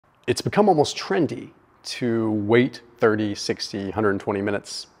It's become almost trendy to wait 30, 60, 120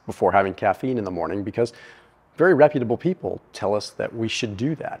 minutes before having caffeine in the morning because very reputable people tell us that we should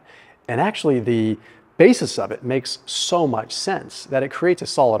do that. And actually the basis of it makes so much sense that it creates a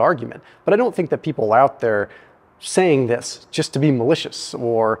solid argument. But I don't think that people out there saying this just to be malicious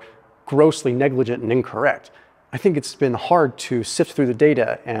or grossly negligent and incorrect. I think it's been hard to sift through the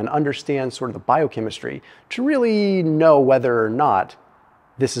data and understand sort of the biochemistry to really know whether or not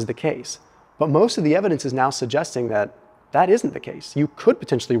this is the case. But most of the evidence is now suggesting that that isn't the case. You could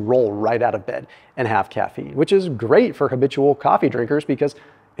potentially roll right out of bed and have caffeine, which is great for habitual coffee drinkers because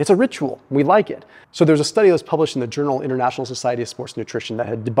it's a ritual. We like it. So there's a study that was published in the journal International Society of Sports Nutrition that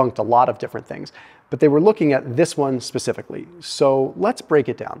had debunked a lot of different things, but they were looking at this one specifically. So let's break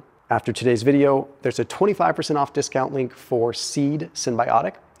it down. After today's video, there's a 25% off discount link for Seed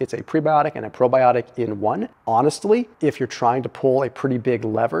Synbiotic. It's a prebiotic and a probiotic in one. Honestly, if you're trying to pull a pretty big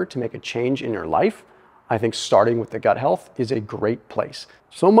lever to make a change in your life, I think starting with the gut health is a great place.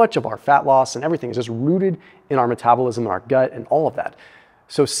 So much of our fat loss and everything is just rooted in our metabolism, in our gut, and all of that.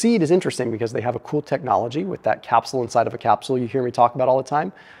 So Seed is interesting because they have a cool technology with that capsule inside of a capsule you hear me talk about all the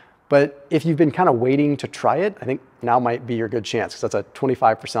time. But if you've been kind of waiting to try it, I think now might be your good chance because that's a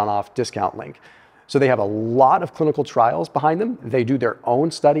 25% off discount link. So they have a lot of clinical trials behind them. They do their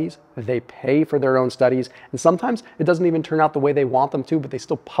own studies. They pay for their own studies. And sometimes it doesn't even turn out the way they want them to, but they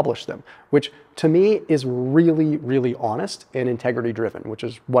still publish them, which to me is really, really honest and integrity driven, which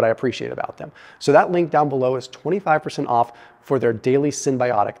is what I appreciate about them. So that link down below is 25% off for their daily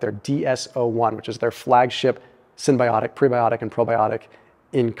synbiotic, their DSO1, which is their flagship synbiotic, prebiotic, and probiotic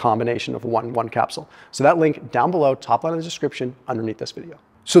in combination of one capsule. So that link down below, top line of the description underneath this video.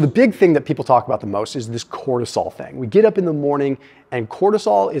 So the big thing that people talk about the most is this cortisol thing. We get up in the morning and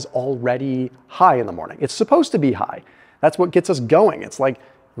cortisol is already high in the morning. It's supposed to be high. That's what gets us going. It's like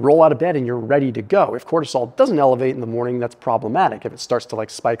roll out of bed and you're ready to go. If cortisol doesn't elevate in the morning, that's problematic. If it starts to like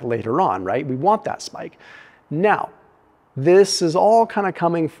spike later on, right? We want that spike. Now, this is all kind of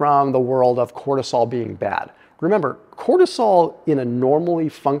coming from the world of cortisol being bad. Remember, cortisol in a normally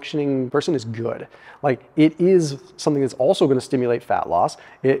functioning person is good. Like it is something that's also going to stimulate fat loss.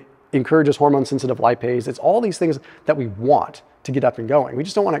 It encourages hormone-sensitive lipase. It's all these things that we want to get up and going. We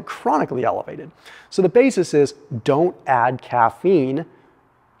just don't want it chronically elevated. So the basis is don't add caffeine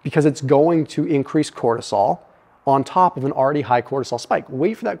because it's going to increase cortisol on top of an already high cortisol spike.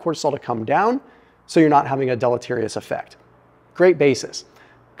 Wait for that cortisol to come down so you're not having a deleterious effect. Great basis.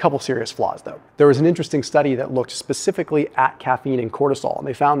 Couple serious flaws though. There was an interesting study that looked specifically at caffeine and cortisol, and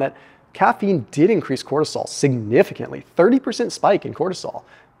they found that caffeine did increase cortisol significantly, 30% spike in cortisol.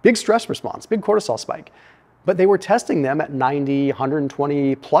 Big stress response, big cortisol spike. But they were testing them at 90,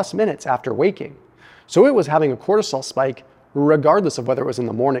 120 plus minutes after waking. So it was having a cortisol spike regardless of whether it was in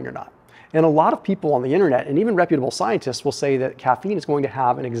the morning or not. And a lot of people on the internet and even reputable scientists will say that caffeine is going to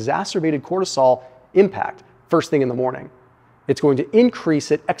have an exacerbated cortisol impact first thing in the morning. It's going to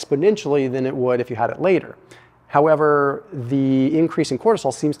increase it exponentially than it would if you had it later. However, the increase in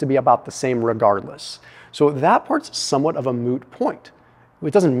cortisol seems to be about the same regardless. So that part's somewhat of a moot point.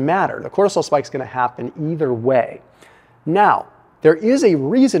 It doesn't matter. The cortisol spike is going to happen either way. Now, there is a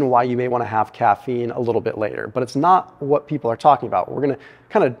reason why you may want to have caffeine a little bit later, but it's not what people are talking about. We're going to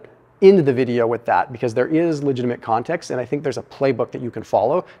kind of end the video with that because there is legitimate context, and I think there's a playbook that you can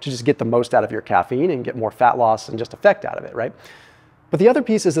follow to just get the most out of your caffeine and get more fat loss and just effect out of it, right? But the other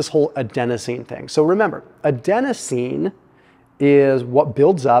piece is this whole adenosine thing. So remember, adenosine is what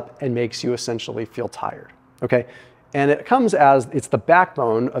builds up and makes you essentially feel tired, okay? And it comes as, it's the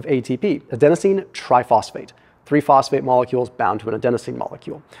backbone of ATP, adenosine triphosphate. 3 phosphate molecules bound to an adenosine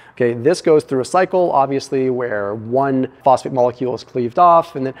molecule. Okay, this goes through a cycle, obviously, where one phosphate molecule is cleaved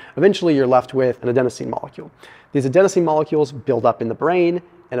off, and then eventually you're left with an adenosine molecule. These adenosine molecules build up in the brain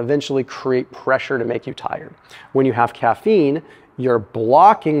and eventually create pressure to make you tired. When you have caffeine, you're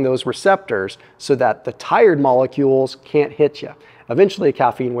blocking those receptors so that the tired molecules can't hit you. Eventually,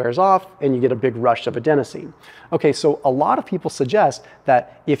 caffeine wears off and you get a big rush of adenosine. Okay, so a lot of people suggest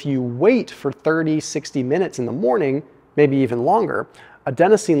that if you wait for 30, 60 minutes in the morning, maybe even longer,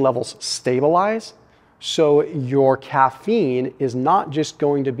 adenosine levels stabilize. So your caffeine is not just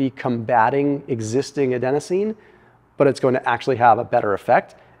going to be combating existing adenosine, but it's going to actually have a better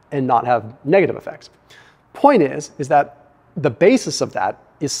effect and not have negative effects. Point is that the basis of that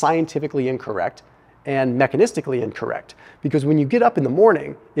is scientifically incorrect and mechanistically incorrect. Because when you get up in the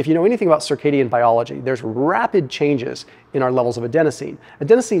morning, if you know anything about circadian biology, there's rapid changes in our levels of adenosine.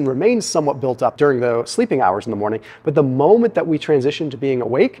 Adenosine remains somewhat built up during the sleeping hours in the morning, but the moment that we transition to being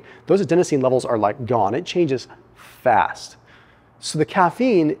awake, those adenosine levels are like gone. It changes fast. So the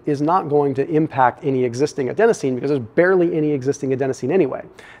caffeine is not going to impact any existing adenosine because there's barely any existing adenosine anyway.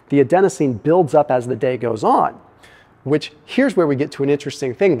 The adenosine builds up as the day goes on, which here's where we get to an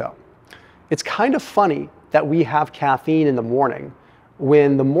interesting thing though. It's kind of funny that we have caffeine in the morning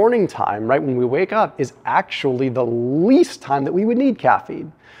when the morning time, right when we wake up, is actually the least time that we would need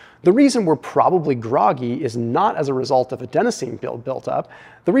caffeine. The reason we're probably groggy is not as a result of adenosine built up.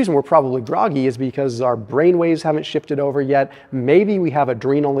 The reason we're probably groggy is because our brain waves haven't shifted over yet. Maybe we have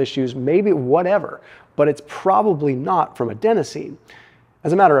adrenal issues, maybe whatever, but it's probably not from adenosine.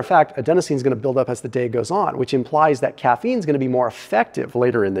 As a matter of fact, adenosine is going to build up as the day goes on, which implies that caffeine is going to be more effective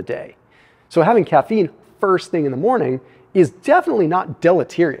later in the day. So having caffeine first thing in the morning is definitely not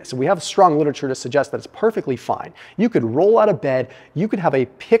deleterious. We have strong literature to suggest that it's perfectly fine. You could roll out of bed, you could have a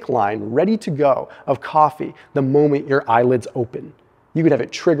pick line ready to go of coffee the moment your eyelids open. You could have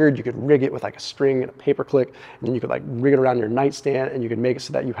it triggered, you could rig it with like a string and a paper click, and then you could like rig it around your nightstand and you could make it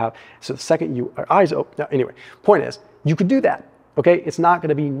so that you have, so the second your eyes open, now, anyway, point is, you could do that, okay? It's not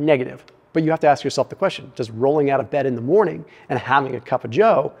gonna be negative, but you have to ask yourself the question, does rolling out of bed in the morning and having a cup of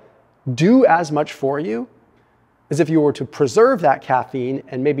joe do as much for you as if you were to preserve that caffeine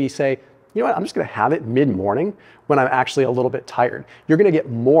and maybe say, you know what, I'm just gonna have it mid-morning when I'm actually a little bit tired. You're gonna get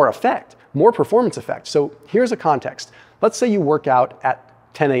more effect, more performance effect. So here's a context. Let's say you work out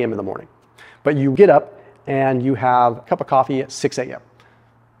at 10 a.m. in the morning, but you get up and you have a cup of coffee at 6 a.m.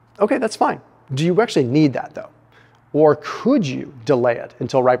 Okay, that's fine. Do you actually need that though? Or could you delay it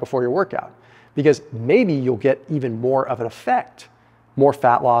until right before your workout? Because maybe you'll get even more of an effect, more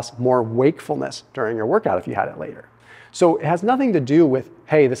fat loss, more wakefulness during your workout if you had it later. So it has nothing to do with,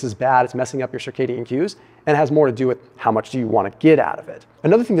 hey, this is bad, it's messing up your circadian cues, and it has more to do with how much do you want to get out of it.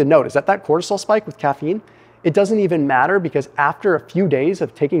 Another thing to note is that cortisol spike with caffeine, it doesn't even matter because after a few days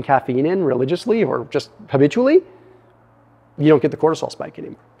of taking caffeine in religiously or just habitually, you don't get the cortisol spike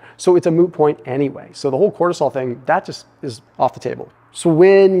anymore. So it's a moot point anyway. So the whole cortisol thing, that just is off the table. So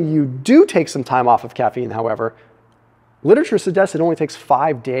when you do take some time off of caffeine, however, literature suggests it only takes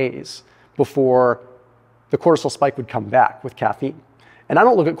 5 days before the cortisol spike would come back with caffeine. And I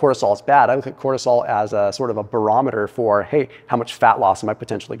don't look at cortisol as bad. I look at cortisol as a sort of a barometer for, hey, how much fat loss am I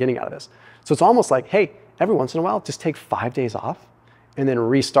potentially getting out of this? So it's almost like, hey, every once in a while, just take 5 days off and then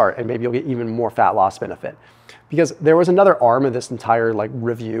restart, and maybe you'll get even more fat loss benefit. Because there was another arm of this entire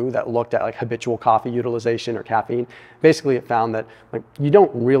review that looked at habitual coffee utilization or caffeine. Basically, it found that you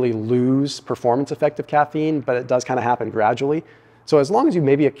don't really lose performance effect of caffeine, but it does kind of happen gradually. So as long as you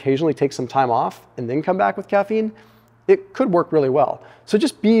maybe occasionally take some time off and then come back with caffeine, it could work really well. So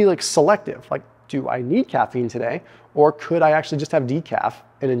just be selective. Do I need caffeine today? Or could I actually just have decaf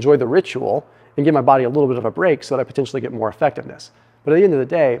and enjoy the ritual and give my body a little bit of a break so that I potentially get more effectiveness? But at the end of the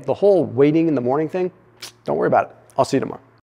day, the whole waiting in the morning thing, don't worry about it. I'll see you tomorrow.